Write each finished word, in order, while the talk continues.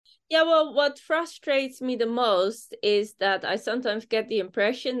Yeah, well, what frustrates me the most is that I sometimes get the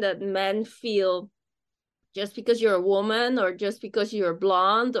impression that men feel just because you're a woman, or just because you're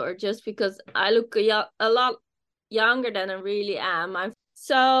blonde, or just because I look a lot younger than I really am.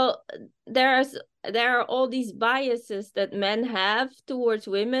 So there are all these biases that men have towards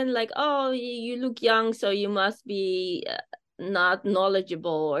women, like, oh, you look young, so you must be not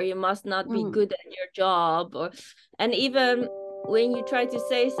knowledgeable, or you must not be good at your job, and even when you try to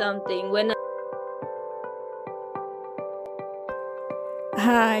say something, when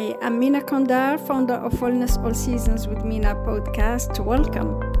Hi, I'm Mina Qandar, founder of Wellness All Seasons with Mina podcast.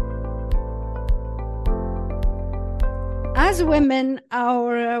 Welcome. As women,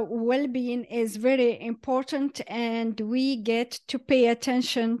 our well-being is very important, and we get to pay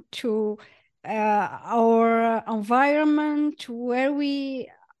attention to our environment, where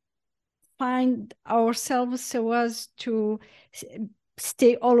we find ourselves, so as to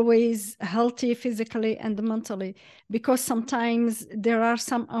stay always healthy physically and mentally, because sometimes there are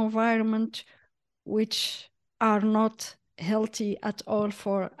some environment which are not healthy at all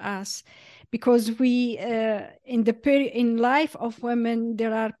for us, because we in life of women,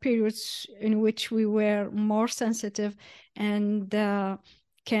 there are periods in which we were more sensitive and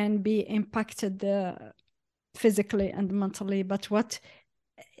can be impacted physically and mentally, but what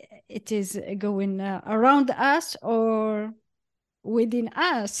it is going around us or within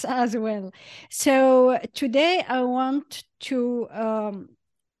us as well. So today I want to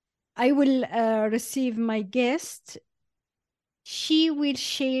I will receive my guest. She will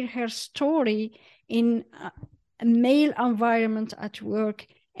share her story in a male environment at work,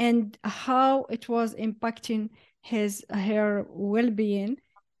 and how it was impacting her well-being,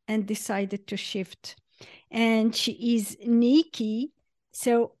 and decided to shift. And she is Nicki.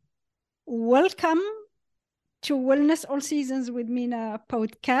 So welcome to Wellness All Seasons with Mina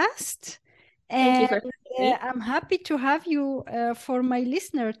podcast. thank you And for having me. I'm happy to have you for my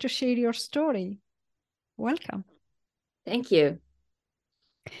listener to share your story. Welcome. Thank you.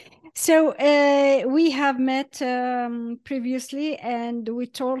 So we have met previously, and we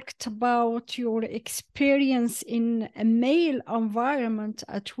talked about your experience in a male environment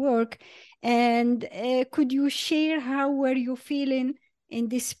at work. And could you share how were you feeling in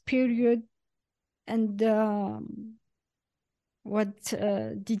this period, and what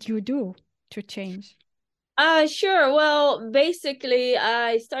did you do to change? Sure. Well, basically,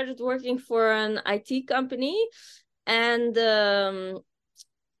 I started working for an IT company, and when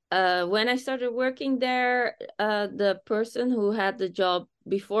I started working there, the person who had the job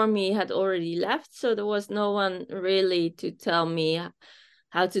before me had already left, so there was no one really to tell me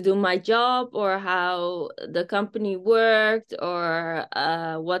how to do my job, or how the company worked, or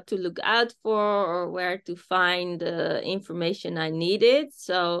what to look out for, or where to find the information I needed.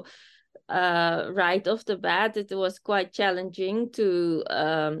 So right off the bat, it was quite challenging to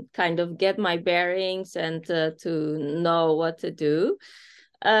kind of get my bearings, and to know what to do.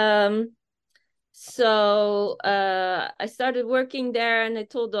 Um, so I started working there, and I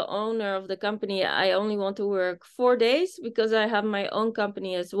told the owner of the company I only want to work 4 days, because I have my own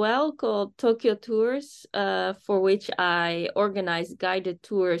company as well called Tokiotours, for which I organize guided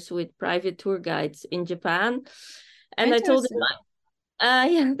tours with private tour guides in Japan. And I told him,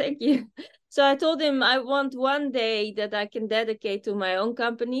 Interesting. yeah, thank you. So I told him I want 1 day that I can dedicate to my own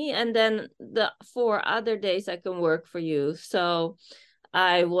company, and then the 4 other days I can work for you. So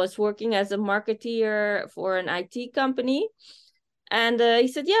I was working as a marketeer for an IT company. And he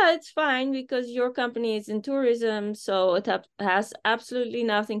said, yeah, it's fine, because your company is in tourism. So it has absolutely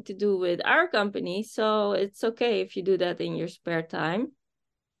nothing to do with our company. So it's okay if you do that in your spare time.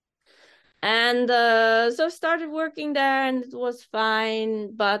 And so I started working there, and it was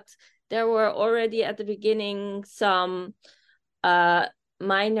fine. But there were already at the beginning some uh,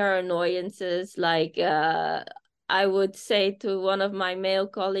 minor annoyances, like I would say to one of my male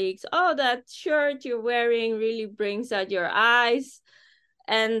colleagues, oh, that shirt you're wearing really brings out your eyes.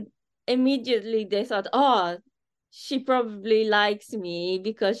 And immediately they thought, oh, she probably likes me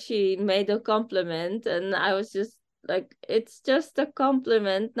because she made a compliment. And I was just like, it's just a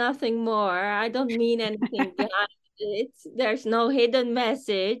compliment, nothing more. I don't mean anything behind it. There's no hidden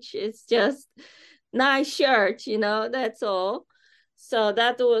message. It's just nice shirt, that's all. So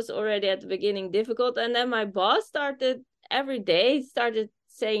that was already at the beginning difficult. And then my boss every day started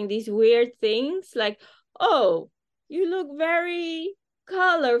saying these weird things like, oh, you look very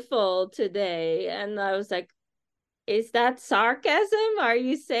colorful today. And I was like, is that sarcasm? Are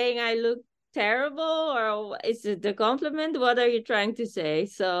you saying I look terrible, or is it a compliment? What are you trying to say?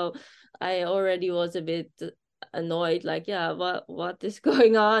 So I already was a bit annoyed, like, yeah, what is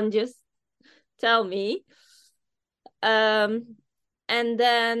going on? Just tell me. Um, and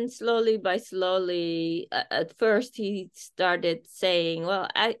then slowly by slowly, at first he started saying, well,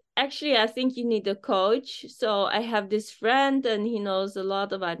 I think you need a coach. So I have this friend and he knows a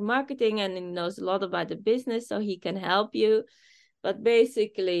lot about marketing and he knows a lot about the business, so he can help you. But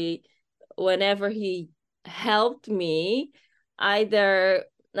basically, whenever he helped me, either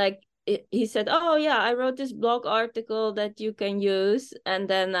like he said, oh yeah, I wrote this blog article that you can use, and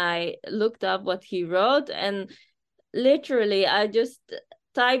then I looked up what he wrote, and literally I just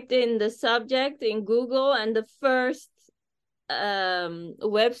typed in the subject in Google, and the first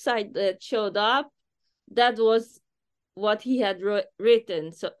website that showed up, that was what he had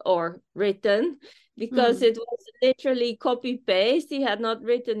written, because it was literally copy paste. He had not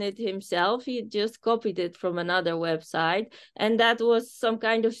written it himself, he just copied it from another website, and that was some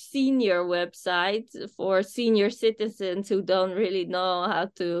kind of senior website for senior citizens who don't really know how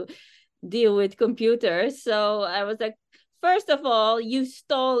to deal with computers. So I was like, first of all, you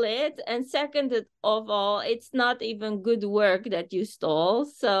stole it, and second of all, it's not even good work that you stole.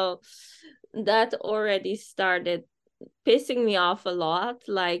 So that already started pissing me off a lot.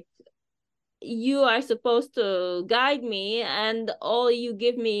 Like, you are supposed to guide me, and all you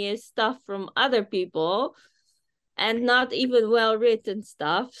give me is stuff from other people, and not even well written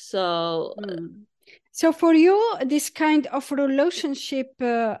stuff. So So for you, this kind of relationship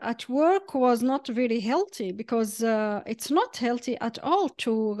at work was not very healthy, because it's not healthy at all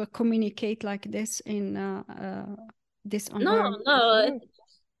to communicate like this in this no, environment of no, work.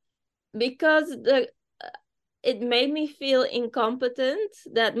 because it made me feel incompetent,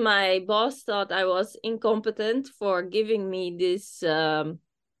 that my boss thought I was incompetent for giving me this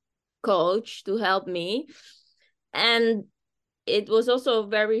coach to help me. And it was also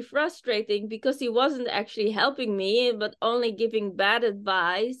very frustrating because he wasn't actually helping me, but only giving bad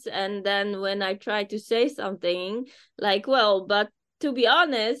advice. And then when I tried to say something like, well, but to be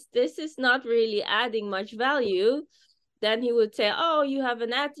honest, this is not really adding much value, then he would say, oh, you have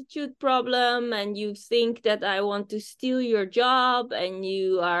an attitude problem and you think that I want to steal your job and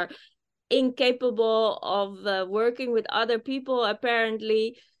you are incapable of working with other people,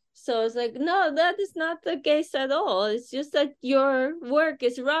 apparently. So it's like, no, that is not the case at all. It's just that your work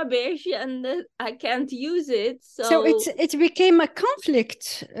is rubbish and I can't use it. So So it became a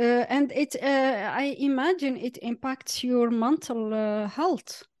conflict, and I imagine it impacts your mental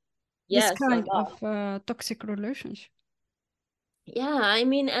health, this yes, a kind lot. of toxic relationship. Yeah, I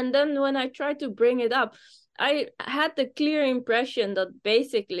mean, and then when I tried to bring it up, I had the clear impression that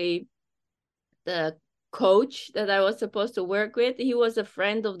basically the coach that I was supposed to work with, he was a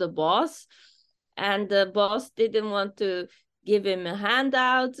friend of the boss, and the boss didn't want to give him a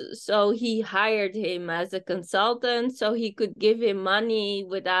handout, so he hired him as a consultant so he could give him money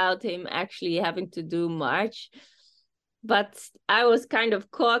without him actually having to do much. But I was kind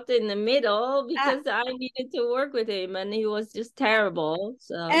of caught in the middle because I needed to work with him and he was just terrible.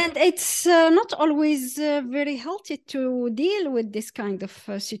 So And it's not always very healthy to deal with this kind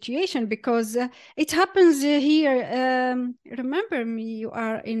of situation, because it happens here. Remember me, you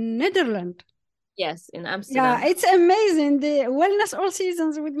are in Netherlands. yes, in Yeah, Amsterdam. it's amazing. The Wellness All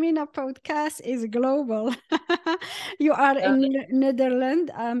Seasons with Mina podcast is global. You are in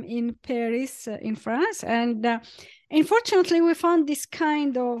Netherlands, I'm in Paris, in France. And unfortunately, we found this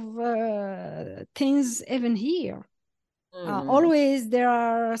kind of things even here. Always there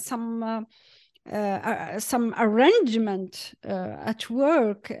are some arrangement at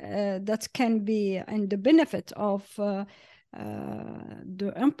work that can be in the benefit of the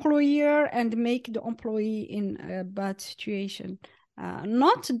employer and make the employee in a bad situation.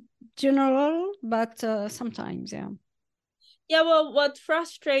 Not general, but sometimes, yeah. Yeah, well, what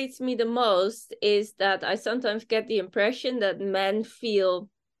frustrates me the most is that I sometimes get the impression that men feel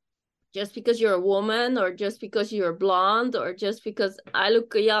just because you're a woman or just because you're blonde or just because I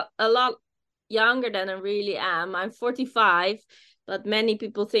look a lot younger than I really am. I'm 45, but many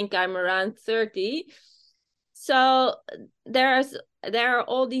people think I'm around 30. So there are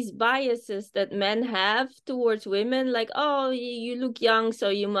all these biases that men have towards women, like, oh, you look young, so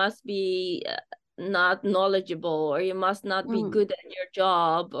you must be not knowledgeable or you must not be good at your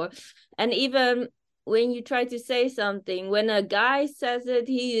job. Or and even when you try to say something, when a guy says it,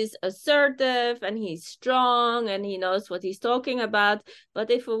 he is assertive and he's strong and he knows what he's talking about. But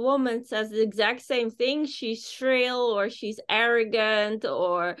if a woman says the exact same thing, she's shrill or she's arrogant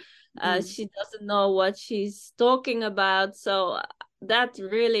or she doesn't know what she's talking about. So that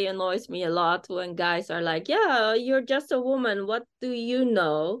really annoys me a lot when guys are like, yeah, you're just a woman, what do you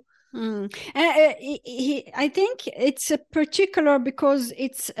know? I think it's a particular because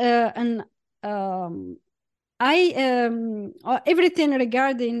it's an everything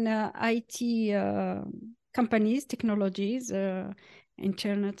regarding IT companies, technologies,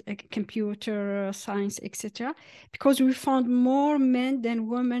 internet, computer science, etc. Because we found more men than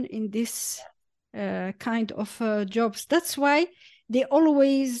women in this kind of jobs. That's why they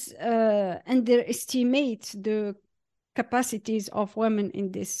always underestimate the capacities of women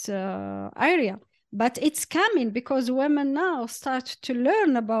in this area. But it's coming because women now start to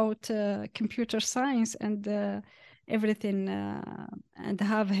learn about computer science and everything and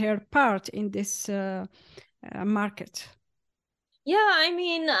have her part in this market. Yeah, I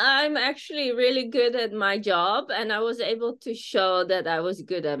mean, I'm actually really good at my job, and I was able to show that I was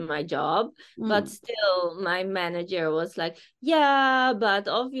good at my job. But still, my manager was like, yeah, but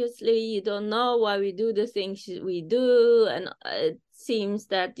obviously you don't know why we do the things we do, and it seems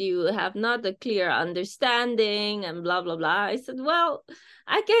that you have not a clear understanding, and blah, blah, blah. I said, well,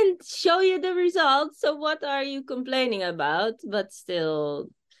 I can show you the results, so what are you complaining about? But still,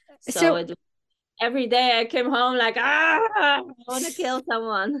 so So it every day I came home like, I want to kill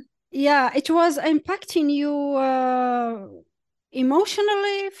someone. yeah, it was impacting you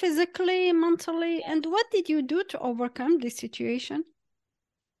emotionally, physically, mentally. And what did you do to overcome this situation?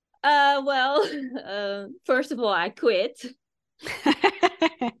 Well, first of all, I quit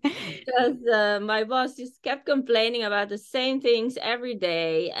because my boss just kept complaining about the same things every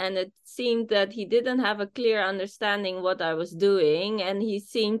day, and it seemed that he didn't have a clear understanding what I was doing, and he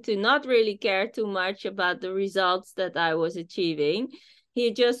seemed to not really care too much about the results that I was achieving.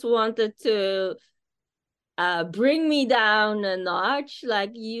 He just wanted to bring me down a notch.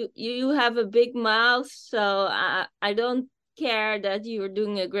 Like, you have a big mouth, so I don't care that you're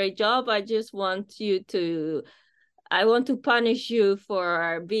doing a great job. I want to punish you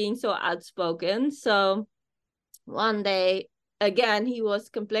for being so outspoken. So one day again he was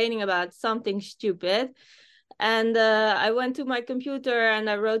complaining about something stupid, and I went to my computer and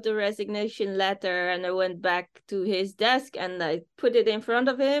I wrote the resignation letter, and I went back to his desk and I put it in front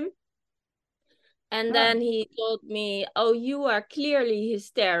of him. And Wow. then he told me, oh, you are clearly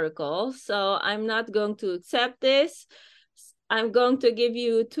hysterical, so I'm not going to accept this. I'm going to give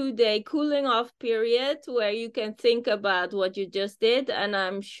you a 2-day cooling off period where you can think about what you just did. And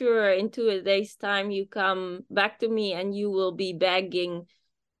I'm sure in 2 days' time, you come back to me and you will be begging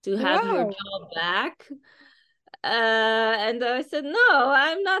to have your Wow. job back. And I said, no,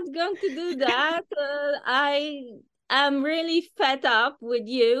 I'm not going to do that. I am really fed up with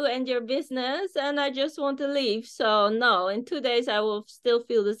you and your business, and I just want to leave. So, no, in 2 days, I will still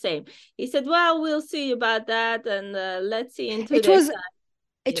feel the same. He said, well, we'll see about that, and let's see in two It days'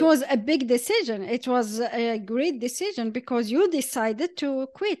 was time. a big decision. It was a great decision because you decided to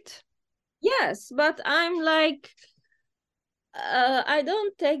quit. Yes, but I'm like, I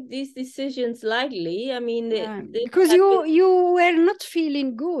don't take these decisions lightly. I mean, this Because had been, you were not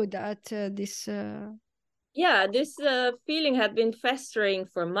feeling good at this. yeah, this feeling had been festering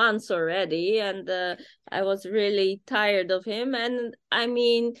for months already, and I was really tired of him. And I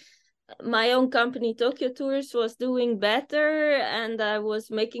mean, my own company, Tokiotours, was doing better, and I was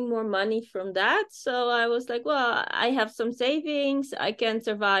making more money from that. So I was like, well, I have some savings. I can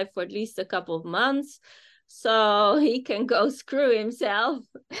survive for at least a couple of months. So he can go screw himself.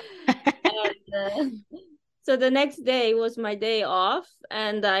 And so the next day was my day off,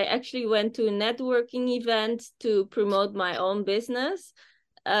 and I actually went to a networking event to promote my own business.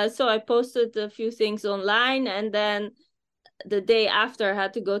 So I posted a few things online, and then the day after I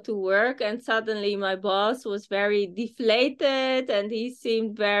had to go to work, and suddenly my boss was very deflated and he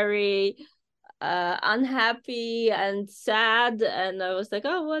seemed very unhappy and sad, and I was like,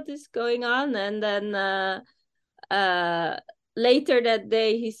 oh, what is going on? And then uh later that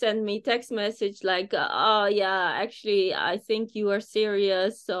day he sent me text message like, oh yeah, actually I think you are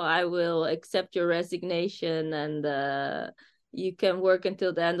serious, so I will accept your resignation, and you can work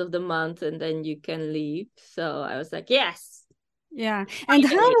until the end of the month and then you can leave. So I was like, yes, Yeah. And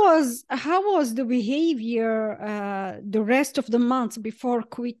finally. how was the behavior the rest of the month before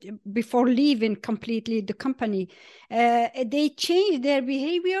leaving completely the company? They changed their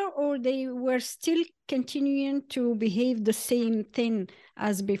behavior or they were still continuing to behave the same thing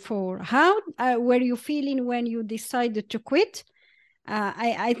as before? How were you feeling when you decided to quit?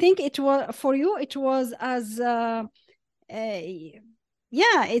 I think it was for you. It was as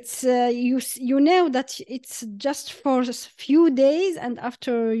yeah, it's you know that it's just for a few days and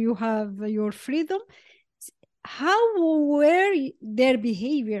after you have your freedom. How were their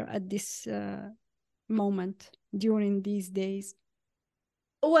behavior at this moment during these days?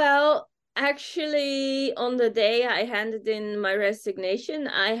 Well, actually, on the day I handed in my resignation,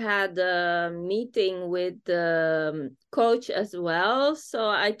 I had a meeting with the coach as well. So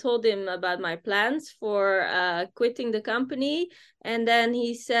I told him about my plans for quitting the company. And then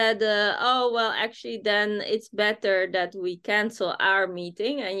he said, oh, well, actually, then it's better that we cancel our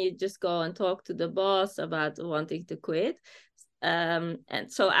meeting and you just go and talk to the boss about wanting to quit. And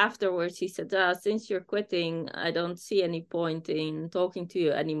so afterwards he said, since you're quitting, I don't see any point in talking to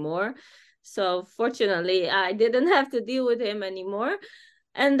you anymore. So fortunately I didn't have to deal with him anymore.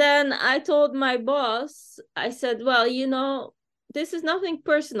 And then I told my boss, I said, well, this is nothing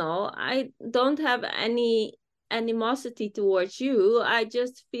personal. I don't have any animosity towards you. I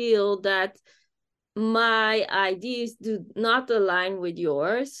just feel that my ideas do not align with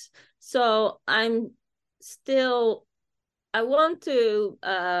yours. So still I want to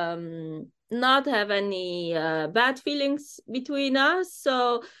not have any bad feelings between us.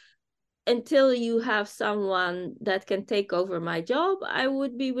 So until you have someone that can take over my job, I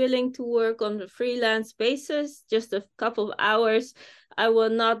would be willing to work on a freelance basis, just a couple of hours. I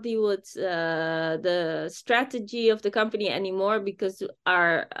will not deal with the strategy of the company anymore because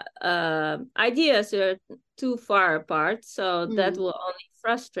our ideas are too far apart. So that will only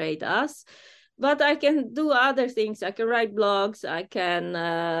frustrate us. But I can do other things. I can write blogs. I can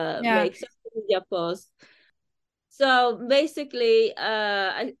Yeah. make social media posts. So basically,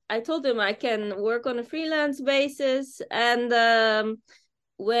 I told him I can work on a freelance basis, and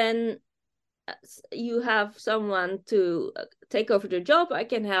when you have someone to take over the job, I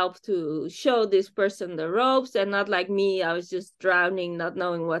can help to show this person the ropes, and not like me, I was just drowning, not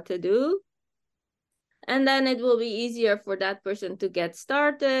knowing what to do. And then it will be easier for that person to get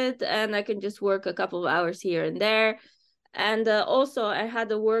started, and I can just work a couple of hours here and there. And also I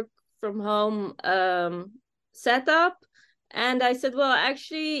had a work from home setup, and I said, well,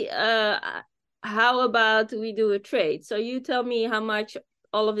 actually, how about we do a trade? So you tell me how much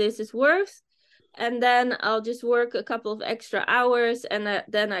all of this is worth, and then I'll just work a couple of extra hours, and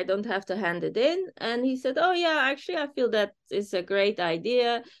then I don't have to hand it in. And he said, oh yeah, actually I feel that is a great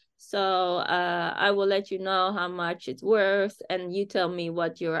idea. So I will let you know how much it's worth, and you tell me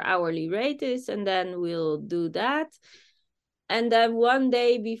what your hourly rate is, and then we'll do that. And then one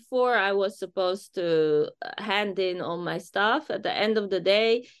day before I was supposed to hand in all my stuff, at the end of the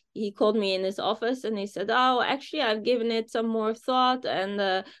day, he called me in his office and he said, oh, actually, I've given it some more thought,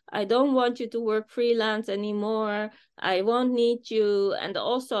 and I don't want you to work freelance anymore. I won't need you. And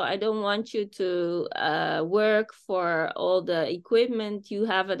also, I don't want you to work for all the equipment you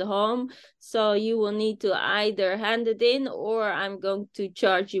have at home. So you will need to either hand it in, or I'm going to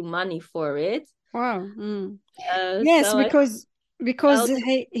charge you money for it. Wow. Yes, So I because felt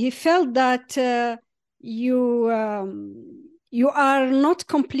he felt that you are not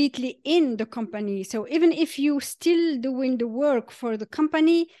completely in the company. So even if you still doing the work for the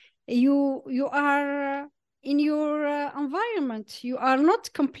company, you are in your environment. You are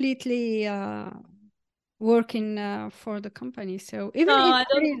not completely working for the company. So no, even if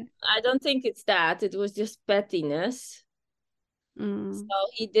I don't think it's that. It was just pettiness. So mm,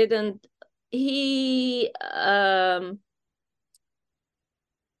 he didn't he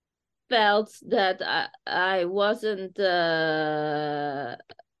felt that I wasn't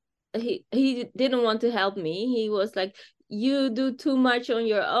he didn't want to help me. He was like, you do too much on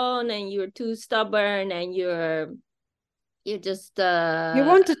your own, and you're too stubborn, and you just he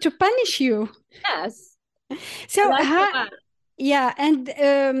wanted to punish you. yes. So And I how? thought, Yeah, and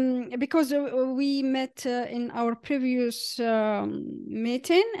because we met in our previous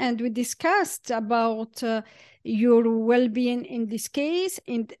meeting and we discussed about your well-being in this case,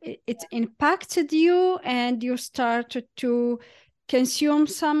 and it impacted you, and you started to consume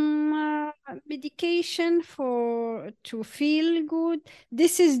some medication for to feel good.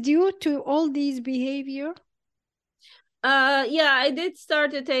 This is due to all these behavior. yeah, I did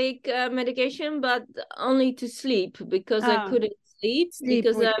start to take medication, but only to sleep, because I Ah, couldn't sleep, sleep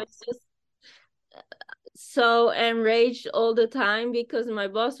because with. I was just so enraged all the time because my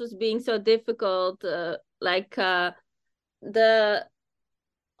boss was being so difficult. The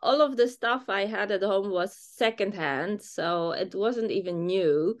all of the stuff I had at home was secondhand, so it wasn't even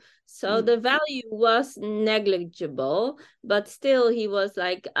new. So Mm. the value was negligible, but still he was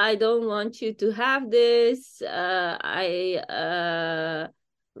like, I don't want you to have this. I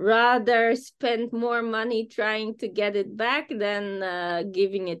rather spend more money trying to get it back than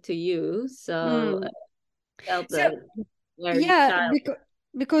giving it to you. So I Mm. felt So that very yeah, child.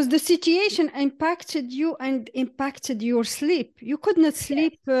 Because the situation impacted you and impacted your sleep. You could not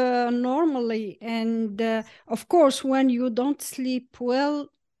sleep normally. And of course, when you don't sleep well,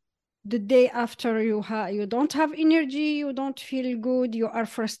 the day after you don't have energy, you don't feel good, you are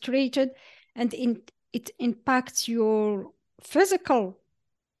frustrated, and it impacts your physical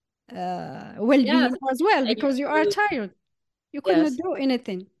Yes, well-being as well, I because you are agree. tired. You could not Yes. do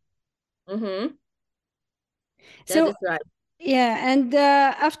anything. Mm-hmm. That So is right. yeah, and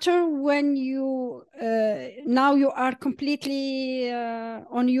after when you now you are completely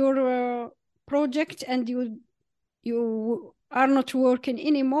on your project, and you are not working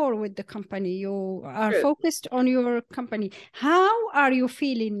anymore with the company. You are True. focused on your company. How are you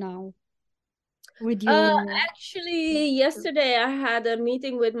feeling now with Uh, your? Actually, yesterday I had a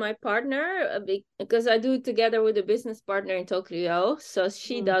meeting with my partner because I do it together with a business partner in Tokyo. So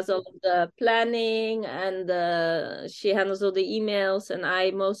she Mm. does all of the planning and she handles all the emails, and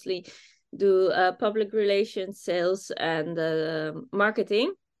I mostly do public relations, sales, and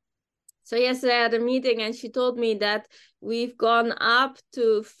marketing. So yesterday I had a meeting and she told me that we've gone up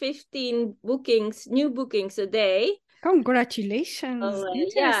to 15 bookings, new bookings a day. Congratulations!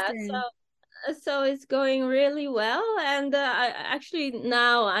 Yeah, Interesting. so it's going really well, and I actually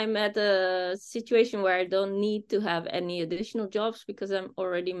now I'm at a situation where I don't need to have any additional jobs because I'm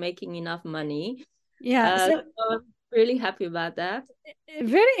already making enough money. Yeah, so So I'm really happy about that.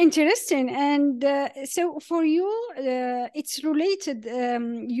 very interesting. And so for you, it's related.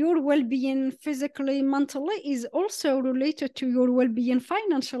 Your well-being physically, mentally is also related to your well-being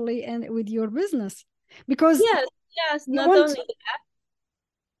financially and with your business, because Yes, yes, you not want. only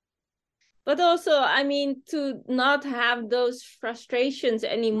but also, I mean, to not have those frustrations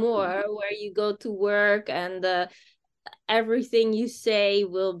anymore where you go to work and everything you say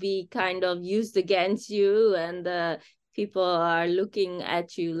will be kind of used against you, and people are looking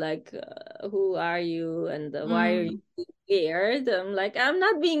at you like, who are you, and why are you Mm. being weird? I'm like, I'm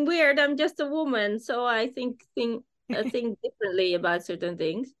not being weird, I'm just a woman, so I think differently about certain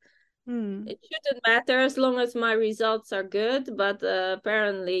things. Mm. It shouldn't matter as long as my results are good, but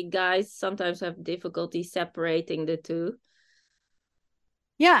apparently guys sometimes have difficulty separating the two.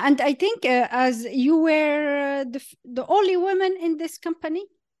 Yeah, and I think as you were the only woman in this company.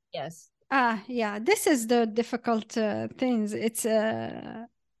 Yes. Yeah, this is the difficult things. It's an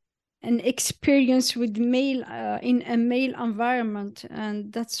experience with male in a male environment,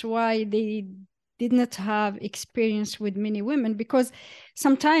 and that's why they did not have experience with many women, because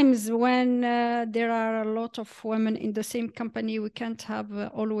sometimes when there are a lot of women in the same company, we can't have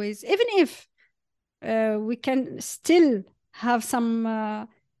always, even if we can still have some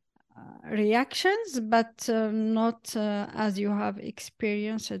reactions, but not as you have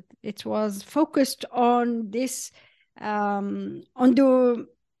experienced it. It was focused on this, on the,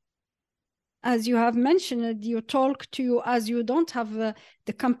 as you have mentioned, you talk to you as you don't have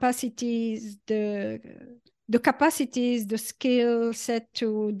the capacities, the skill set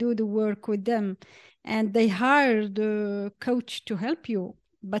to do the work with them, and they hired the coach to help you,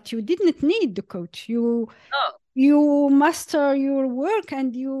 but you didn't need the coach. Oh, You master your work,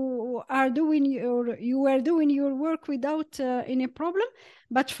 and you were doing your work without any problem,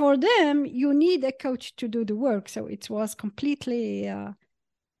 but for them you need a coach to do the work, so it was completely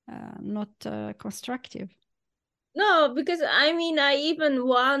not constructive. no, because I mean, I even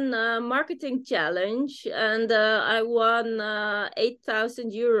won a marketing challenge, and I won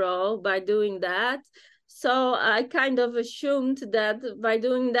 8,000 euro by doing that. So I kind of assumed that by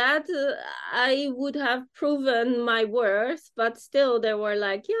doing that, I would have proven my worth. But still, they were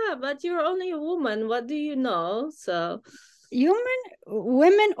like, yeah, but you're only a woman. What do you know? So, Human,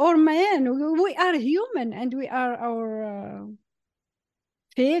 women or men, we are human, and we are our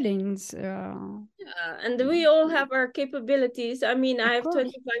feelings. yeah, and we all have our capabilities. I mean, I Of have course.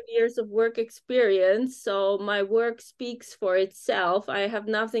 25 years of work experience, so my work speaks for itself. I have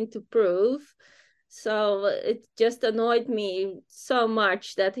nothing to prove. So it just annoyed me so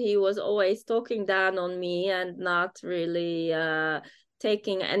much that he was always talking down on me and not really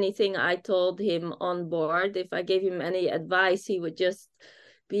taking anything I told him on board. If I gave him any advice, he would just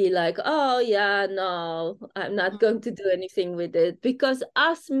be like, oh yeah, no, I'm not going to do anything with it, because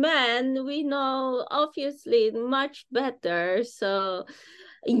us men, we know obviously much better. So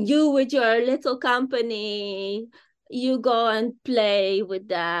you with your little company, you go and play with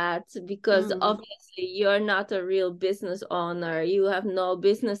that, because Mm. obviously you're not a real business owner, you have no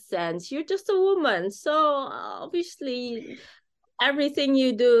business sense, you're just a woman, so obviously everything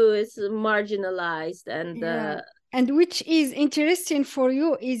you do is marginalized. And Yeah. And which is interesting for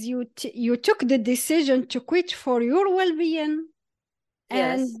you is you took the decision to quit for your well-being,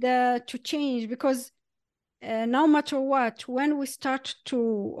 Yes. and to change, because no matter what, when we start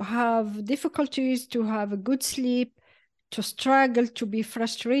to have difficulties to have a good sleep, to struggle, to be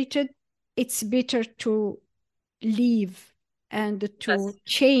frustrated, it's better to leave and to Yes.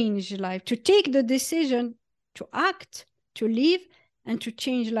 change life, to take the decision to act, to leave, and to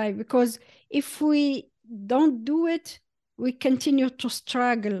change life. Because if we don't do it, we continue to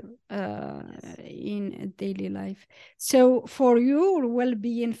struggle in daily life. So for your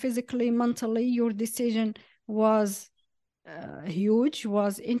well-being, physically, mentally, your decision was huge,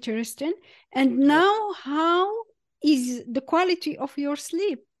 was interesting. And Yeah. now, how is the quality of your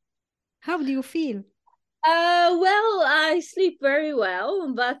sleep? How do you feel? Well, I sleep very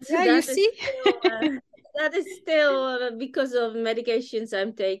well, but Yeah, you see? that is still because of medications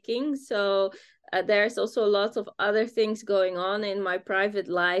I'm taking. So there's also lots of other things going on in my private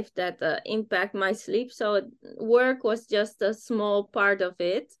life that impact my sleep. So work was just a small part of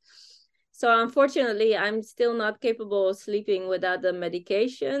it. So unfortunately, I'm still not capable of sleeping without the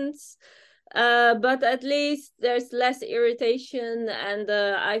medications. But at least there's less irritation, and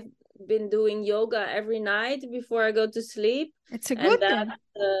I've been doing yoga every night before I go to sleep, It's a and good that thing.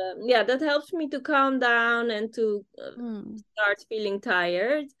 yeah, that helps me to calm down and to Mm. start feeling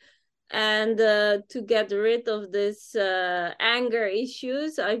tired, and to get rid of this anger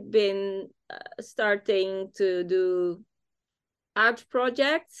issues. I've been starting to do art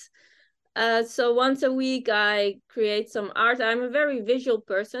projects. So once a week, I create some art. I'm a very visual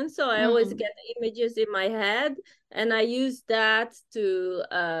person, so I always Mm. get images in my head, and I use that to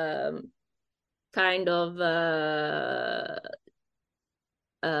kind of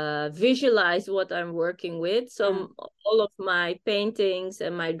visualize what I'm working with. Uh, So all of my paintings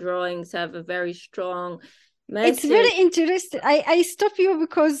and my drawings have a very strong it's message. very interesting. I stop you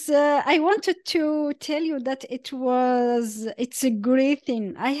because I wanted to tell you that it's a great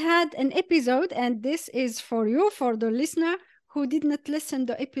thing. I had an episode, and this is for you, for the listener who did not listen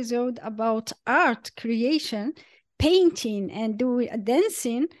the episode about art creation, painting, and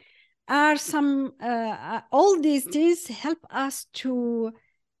dancing. Are some all these things help us to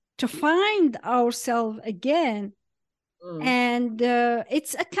find ourselves again. Mm. And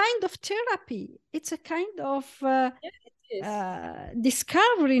it's a kind of therapy. It's a kind of Yeah, it is.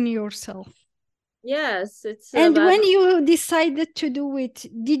 discovering yourself. Yes, it's And about. when you decided to do it,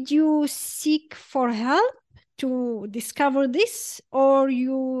 did you seek for help to discover this, or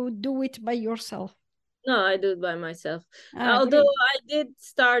you do it by yourself? No, I do it by myself. Ah, Although great. I did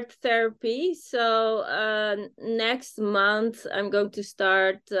start therapy, so next month I'm going to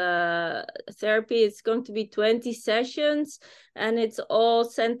start therapy. It's going to be 20 sessions, and it's all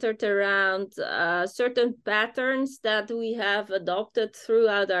centered around certain patterns that we have adopted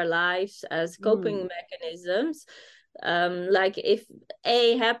throughout our lives as Mm. coping mechanisms. Like if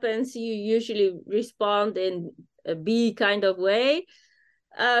A happens, you usually respond in a B kind of way.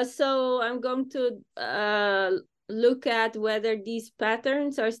 So I'm going to look at whether these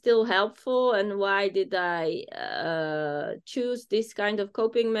patterns are still helpful, and why did I choose this kind of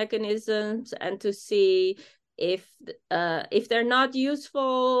coping mechanisms, and to see if they're not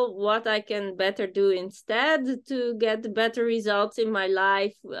useful, what I can better do instead to get better results in my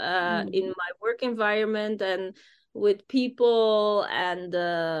life, in Mm. my work environment, and with people, and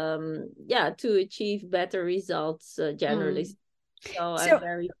yeah, to achieve better results generally. Mm. So I'm So,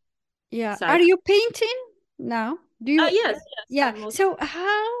 very yeah, are excited. you painting now? Do you? Yes, yes, Yeah. I'm also. So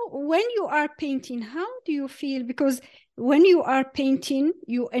how, when you are painting, how do you feel? Because when you are painting,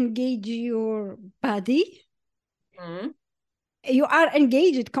 you engage your body. Mhm. You are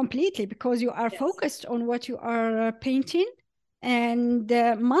engaged completely because you are Yes, focused on what you are painting, and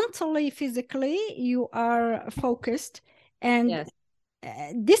mentally, physically, you are focused. And yes,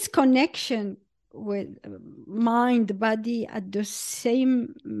 this connection with mind, body at the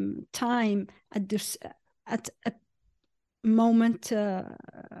same time, at this at a moment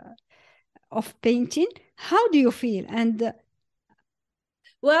of painting, how do you feel? And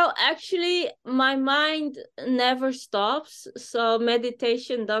well, actually, my mind never stops. So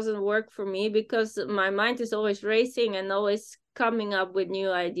meditation doesn't work for me because my mind is always racing and always coming up with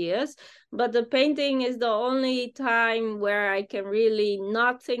new ideas. But the painting is the only time where I can really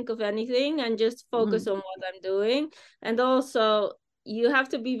not think of anything and just focus mm, on what I'm doing. And also, you have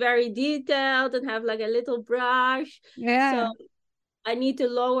to be very detailed and have like a little brush. So yeah. I need to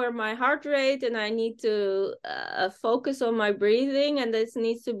lower my heart rate, and I need to focus on my breathing, and this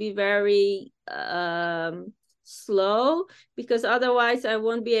needs to be very slow, because otherwise I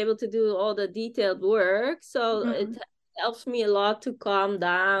won't be able to do all the detailed work. So it Mm, helps me a lot to calm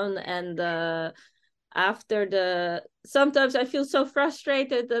down, and after sometimes I feel so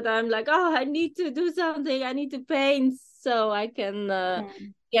frustrated that I'm like, oh, I need to do something, I need to paint so I can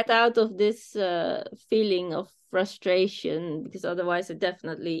get out of this feeling of frustration, because otherwise I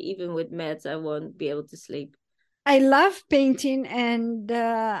definitely, even with meds, I won't be able to sleep. I love painting, and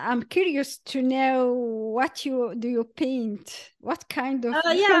I'm curious to know what you paint. What kind of,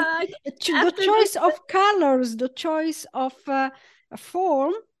 because Yeah, the after this, choice of colors, the choice of a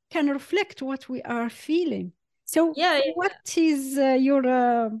form can reflect what we are feeling. So, yeah, what is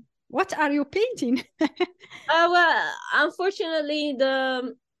your what are you painting? well, unfortunately,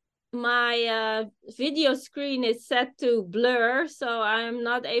 my video screen is set to blur, so I'm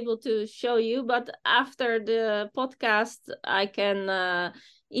not able to show you. But after the podcast, I can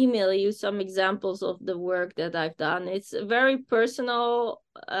email you some examples of the work that I've done. It's very personal,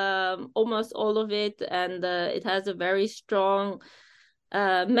 almost all of it, and it has a very strong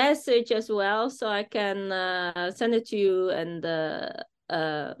message as well. So I can send it to you and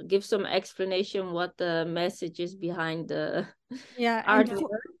give some explanation what the message is behind the Yeah, and artwork.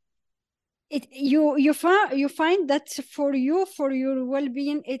 you find that for you, for your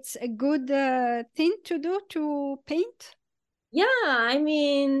well-being, it's a good thing to do, to paint. Yeah, I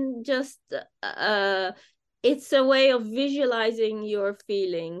mean, just it's a way of visualizing your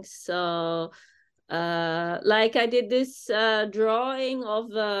feelings. So, like I did this drawing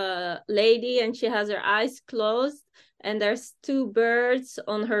of a lady, and she has her eyes closed, and there's two birds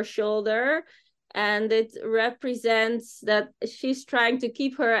on her shoulder, and it represents that she's trying to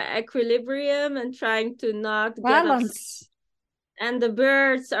keep her equilibrium and trying to not get upset. Balance. And the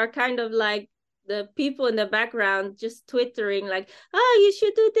birds are kind of like the people in the background just twittering like, oh, you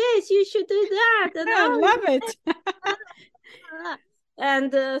should do this, you should do that, and I oh, love it.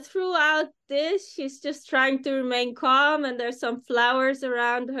 and throughout this she's just trying to remain calm, and there's some flowers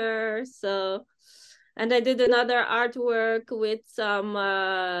around her. So, and I did another artwork with some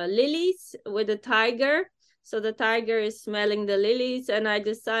lilies with a tiger. So the tiger is smelling the lilies, and I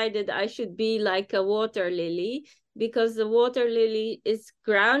decided I should be like a water lily, because the water lily is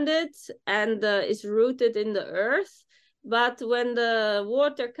grounded and is rooted in the earth. But when the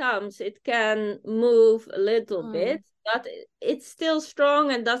water comes, it can move a little bit, but it's still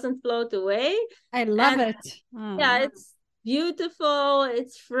strong and doesn't float away. I love And it. yeah, it's beautiful,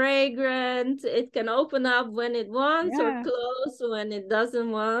 it's fragrant, it can open up when it wants or Yeah. close when it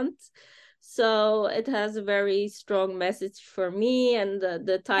doesn't want. So it has a very strong message for me, and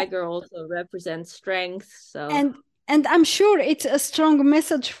the tiger also represents strength. So and and I'm sure it's a strong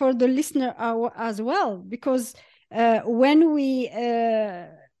message for the listener as well, because when we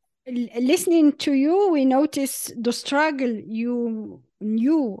listening to you, we notice the struggle you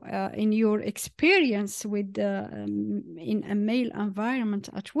knew in your experience with in a male environment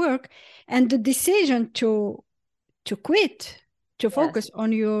at work, and the decision to quit, to yes, focus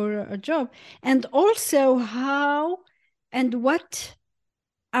on your job, and also how and what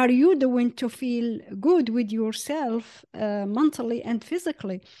are you doing to feel good with yourself mentally and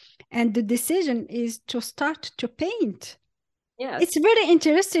physically. And the decision is to start to paint. It's yes, very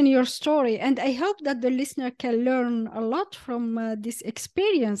interesting, your story, and I hope that the listener can learn a lot from this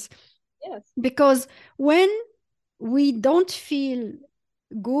experience, yes, because when we don't feel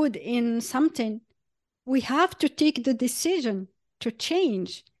good in something, we have to take the decision to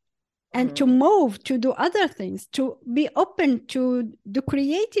change and to mm, move to do other things, to be open to the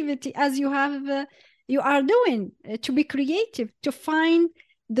creativity as you are doing, to be creative, to find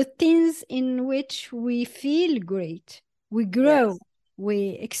the things in which we feel great, we grow, yes.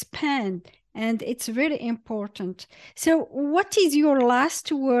 we expand, and it's very important. So what is your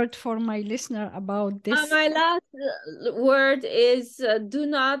last word for my listener about this? My last word is do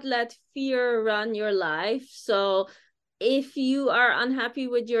not let fear run your life. So, if you are unhappy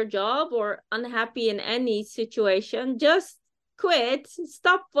with your job or unhappy in any situation, just quit,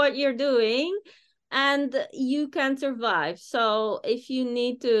 stop what you're doing, and you can survive. So, if you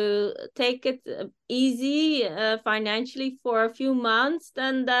need to take it easy financially for a few months,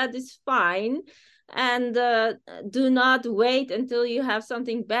 then that is fine. And do not wait until you have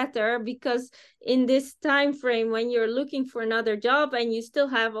something better, because in this time frame when you're looking for another job and you still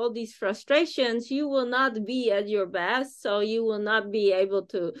have all these frustrations, you will not be at your best. So you will not be able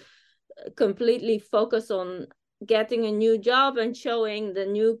to completely focus on getting a new job and showing the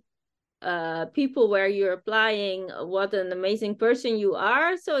new people where you're applying what an amazing person you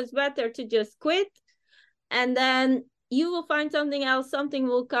are. So it's better to just quit, and then you will find something else, something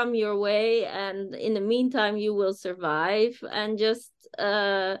will come your way, and in the meantime you will survive. And just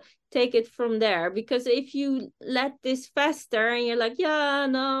take it from there. Because if you let this fester and you're like, yeah,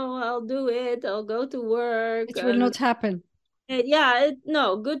 no, I'll do it, I'll go to work, it will not happen.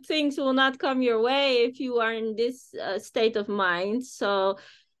 No, good things will not come your way if you are in this state of mind. So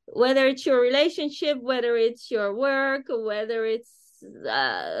whether it's your relationship, whether it's your work, whether it's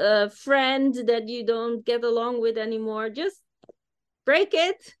a friend that you don't get along with anymore, just break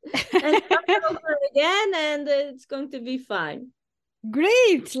it and start over again, and it's going to be fine.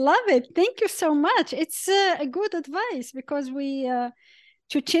 Great, love it. Thank you so much. It's a good advice, because we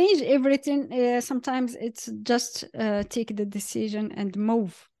to change everything, sometimes it's just take the decision and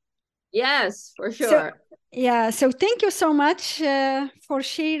move. Yes, for sure. So, yeah, so thank you so much for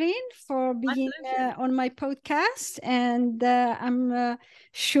sharing, for being on my podcast. And I'm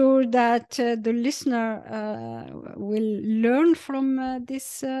sure that the listener will learn from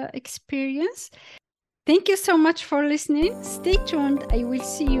this experience. Thank you so much for listening. Stay tuned. I will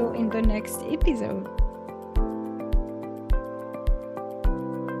see you in the next episode.